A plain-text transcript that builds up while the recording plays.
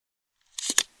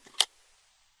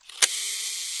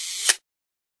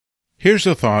Here's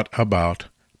a thought about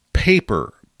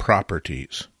paper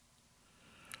properties.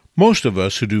 Most of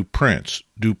us who do prints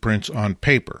on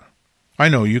paper. I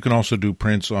know you can also do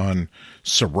prints on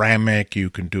ceramic, you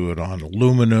can do it on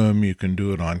aluminum, you can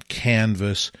do it on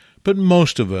canvas, but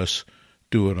most of us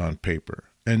do it on paper.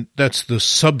 And that's the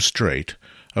substrate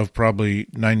of probably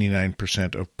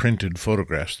 99% of printed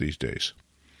photographs these days.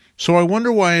 So I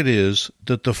wonder why it is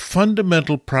that the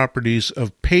fundamental properties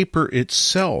of paper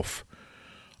itself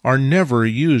are never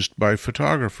used by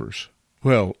photographers.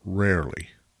 Well, rarely.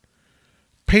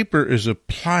 Paper is a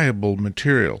pliable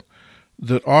material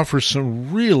that offers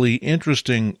some really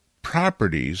interesting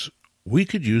properties we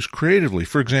could use creatively.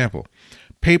 For example,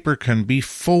 paper can be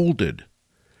folded.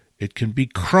 It can be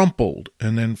crumpled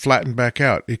and then flattened back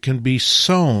out. It can be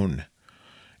sewn.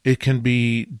 It can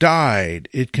be dyed.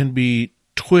 It can be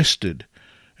twisted.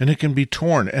 And it can be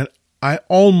torn. And I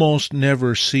almost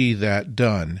never see that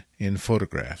done in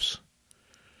photographs.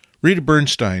 Rita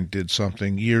Bernstein did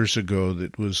something years ago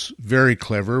that was very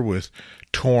clever with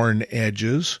torn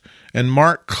edges. And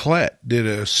Mark Klett did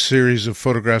a series of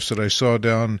photographs that I saw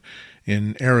down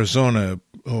in Arizona,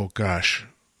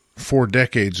 4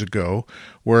 decades ago,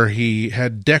 where he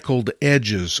had deckled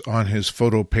edges on his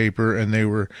photo paper, and they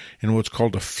were in what's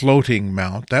called a floating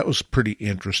mount. That was pretty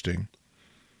interesting.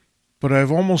 But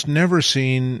I've almost never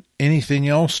seen anything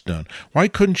else done. Why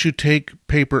couldn't you take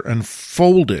paper and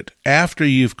fold it after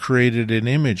you've created an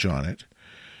image on it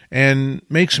and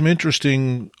make some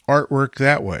interesting artwork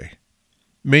that way?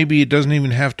 Maybe it doesn't even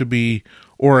have to be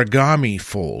origami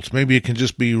folds. Maybe it can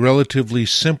just be relatively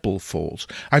simple folds.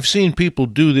 I've seen people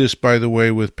do this, by the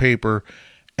way, with paper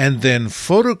and then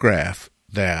photograph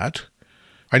that.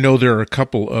 I know there are a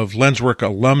couple of Lenswork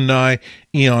alumni.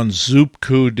 Ion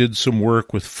Zupku did some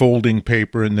work with folding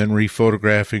paper and then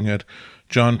rephotographing it.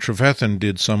 John Trevethan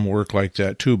did some work like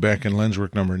that too back in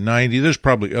Lenswork number 90. There's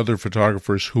probably other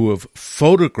photographers who have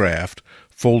photographed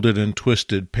folded and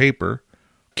twisted paper.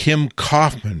 Kim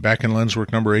Kaufman, back in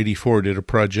Lenswork number 84, did a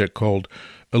project called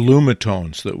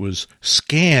Illumitones that was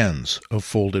scans of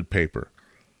folded paper.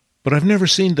 But I've never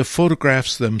seen the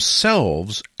photographs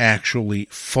themselves actually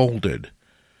folded.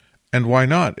 And why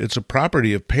not? It's a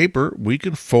property of paper. We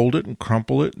can fold it and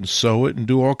crumple it and sew it and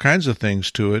do all kinds of things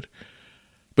to it.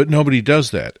 But nobody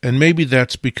does that. And maybe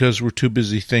that's because we're too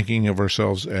busy thinking of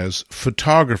ourselves as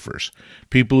photographers,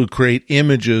 people who create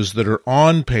images that are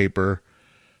on paper,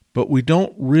 but we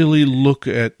don't really look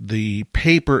at the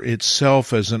paper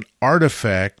itself as an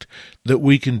artifact that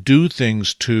we can do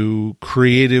things to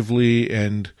creatively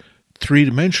and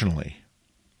three-dimensionally.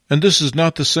 And this is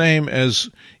not the same as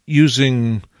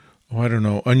using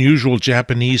unusual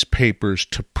Japanese papers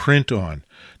to print on.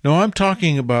 No, I'm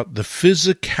talking about the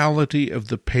physicality of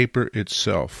the paper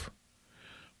itself.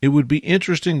 It would be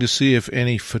interesting to see if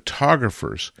any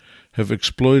photographers have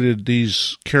exploited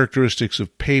these characteristics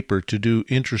of paper to do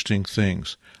interesting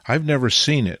things. I've never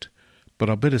seen it, but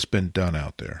I'll bet it's been done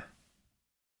out there.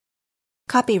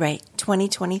 Copyright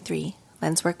 2023,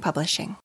 Lenswork Publishing.